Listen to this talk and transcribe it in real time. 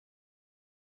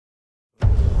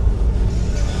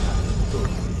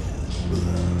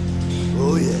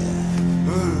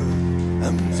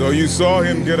So you saw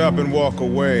him get up and walk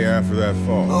away after that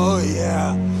fall? Oh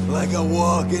yeah, like a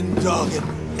walking, talking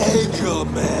angel,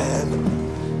 man.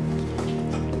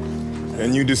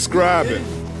 Can you describe it?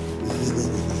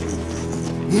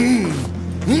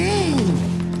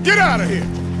 Get out of here!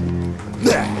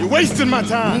 You're wasting my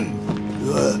time!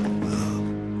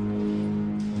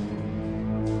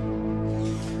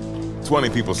 20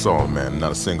 people saw him, man.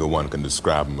 Not a single one can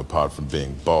describe him apart from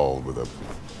being bald with a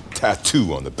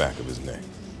tattoo on the back of his neck.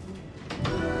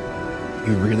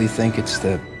 You really think it's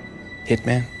the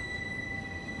Hitman?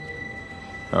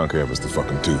 I don't care if it's the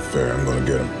fucking Tooth Fairy. I'm gonna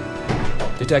get him.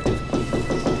 Detective,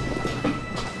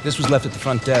 this was left at the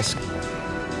front desk.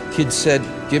 Kid said,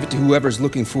 give it to whoever's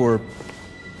looking for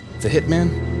the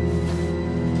Hitman.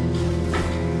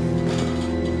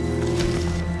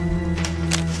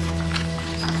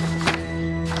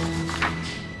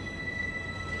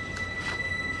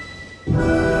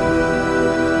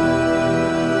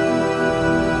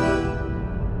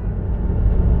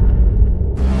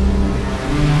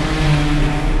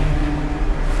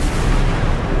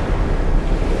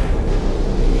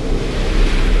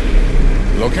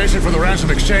 Location for the ransom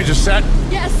exchange is set?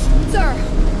 Yes, sir.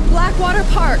 Blackwater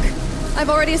Park. I've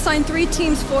already assigned 3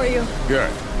 teams for you.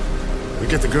 Good. We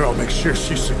get the girl, make sure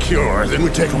she's secure, then we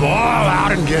take them all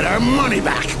out and get our money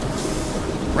back.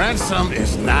 Ransom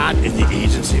is not in the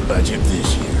agency budget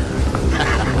this year.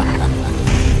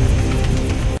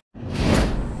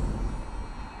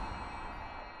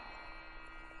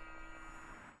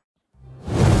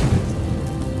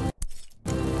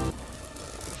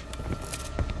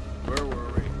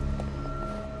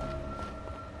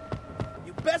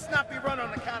 Best not be run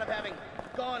on account of having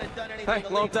gone and done anything. Hey,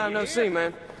 long time no see,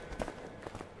 man.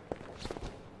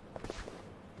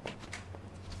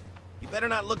 You better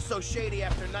not look so shady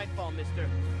after nightfall, mister.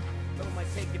 Someone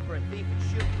might take you for a thief and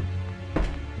shoot you.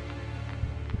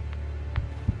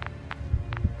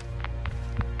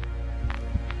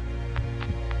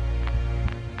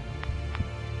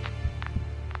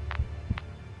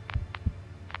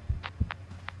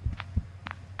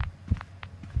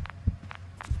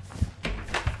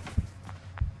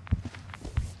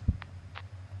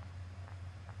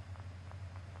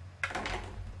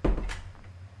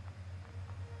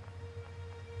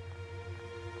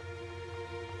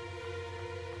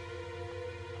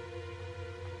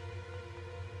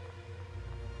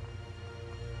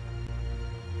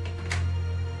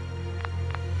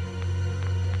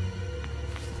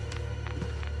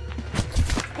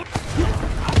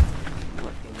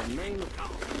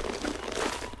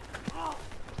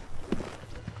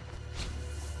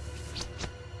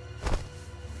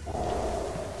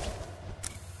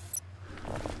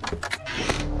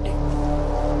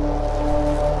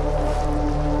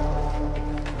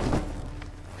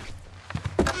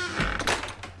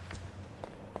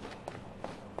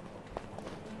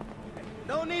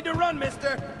 No need to run,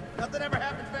 mister. Nothing ever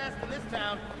happens fast in this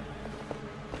town.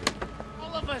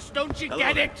 All of us, don't you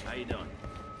get it? How you doing?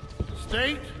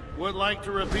 State would like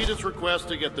to repeat its request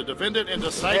to get the defendant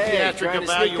into psychiatric Hey, trying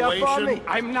to sneak up on evaluation. me?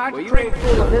 I'm not Well, you ain't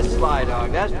fooling this sly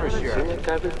dog, that's for sure. Seen that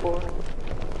guy before?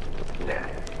 Nah.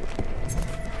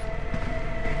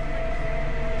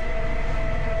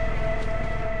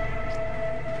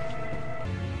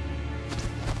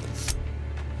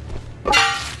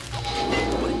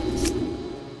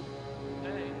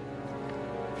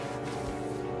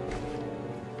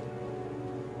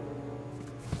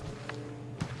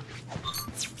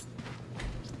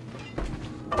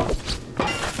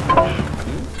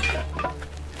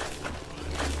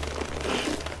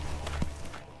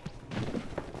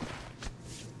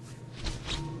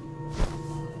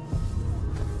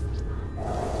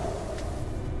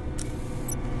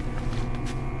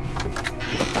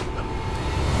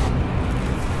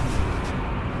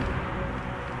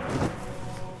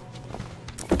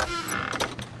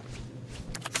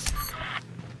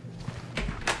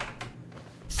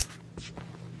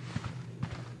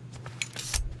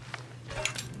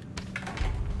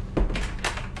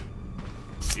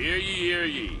 Hear ye, hear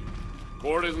ye.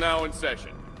 Court is now in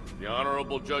session. The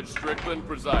Honorable Judge Strickland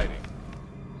presiding.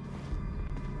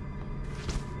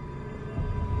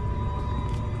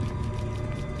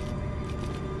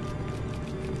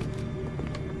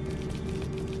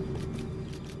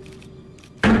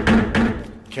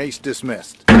 Case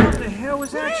dismissed. What the hell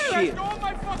was that shit?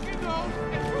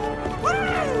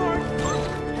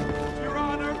 Your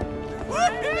Honor.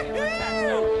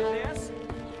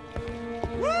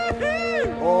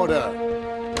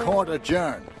 Order. Court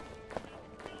adjourned.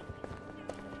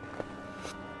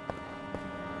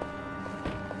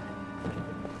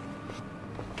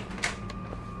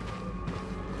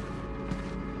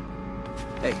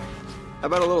 Hey, how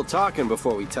about a little talking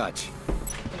before we touch?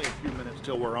 Only a few minutes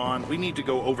till we're on. We need to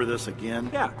go over this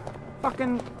again. Yeah.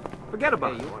 Fucking forget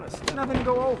about it. Nothing to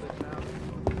go over.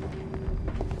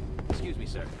 Excuse me,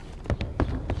 sir.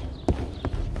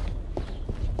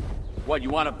 What,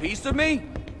 you want a piece of me?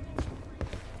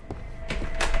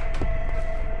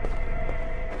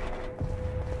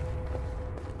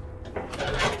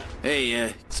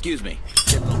 Hey, excuse me.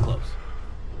 Get a little close.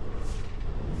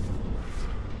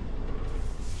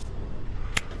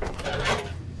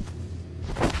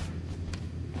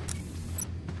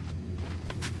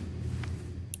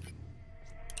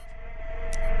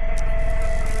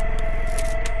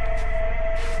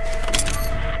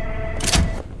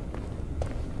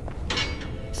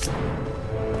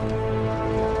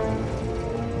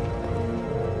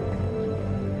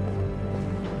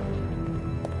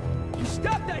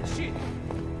 Stop that shit!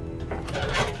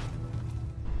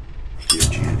 Here,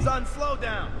 Jenny. Son, slow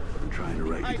down. I'm trying to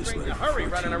write you this letter. In a hurry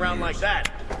for running 14 around like years. that.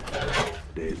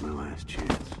 Today is my last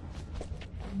chance.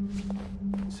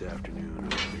 This afternoon, I'll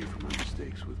pay for my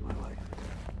mistakes with my life.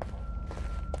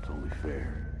 It's only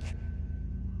fair.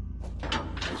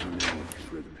 As you know, if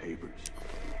you've read the papers,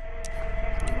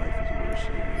 my life is a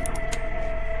mercy.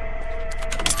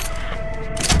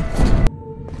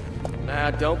 Nah,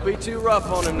 don't be too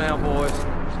rough on him now, boys.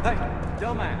 Hey,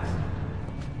 dumbass.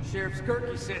 Sheriff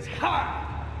Skurky says hi!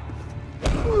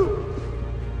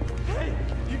 Hey,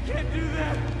 you can't do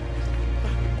that!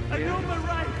 I know my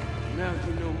right! Now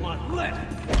you know my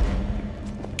left!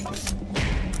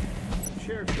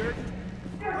 Sheriff Skurky?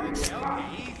 Okay,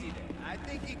 easy there. I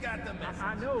think you got the message.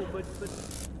 I know, but...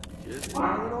 Just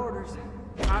following orders.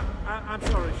 I'm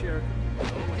sorry, Sheriff.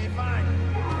 Okay, fine.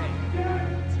 Hey,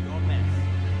 it's your mess.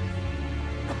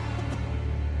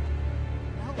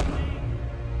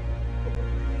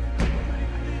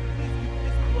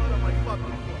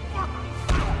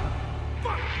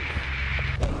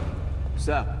 What's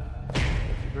up? What's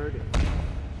your verdict?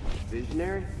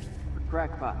 Visionary or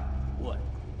crackpot? What?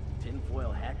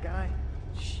 Tinfoil hat guy?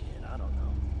 Shit, I don't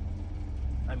know.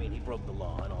 I mean, he broke the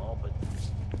law and all, but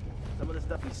some of the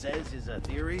stuff he says, his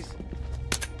theories,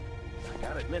 I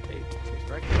gotta admit, they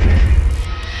strike me.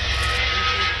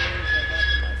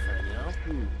 My friend, you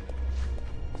know?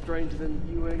 Stranger than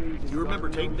you and You remember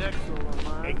tape decks?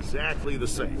 Exactly the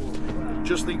same.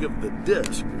 Just think of the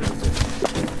disc.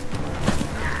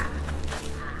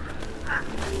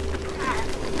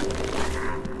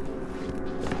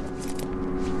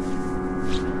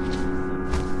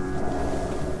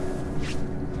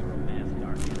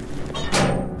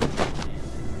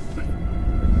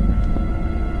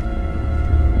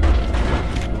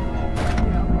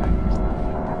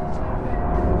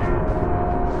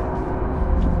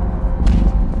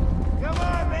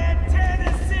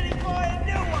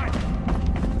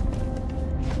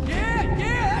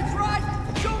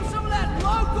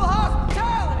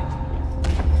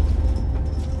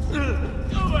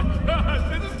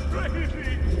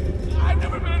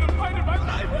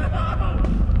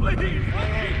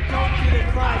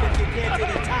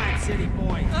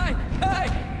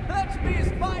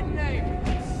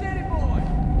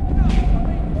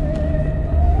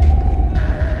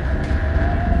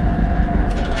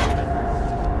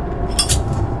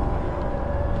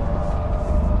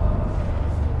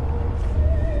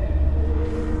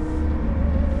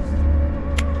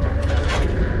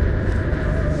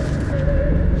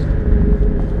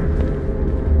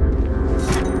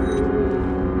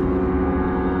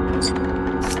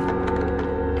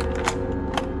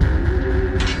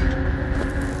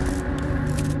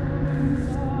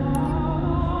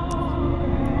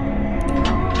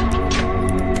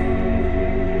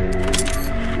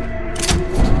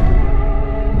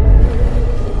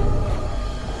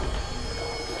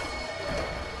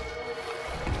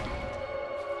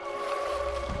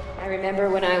 remember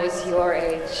when I was your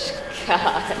age.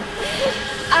 God.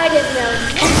 I didn't know.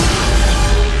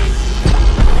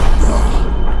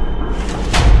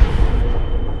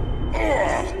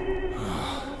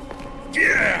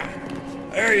 Yeah!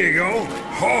 There you go.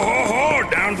 Ho, ho, ho!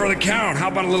 Down for the count. How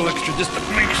about a little extra just to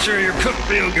make sure your cook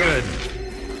feel good?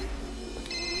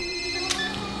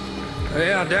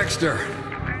 Yeah, Dexter.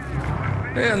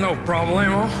 Yeah, no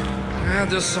problemo. Yeah,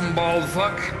 just some bald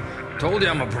fuck. Told you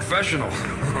I'm a professional.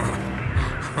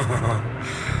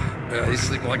 Yeah, he's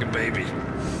sleeping like a baby.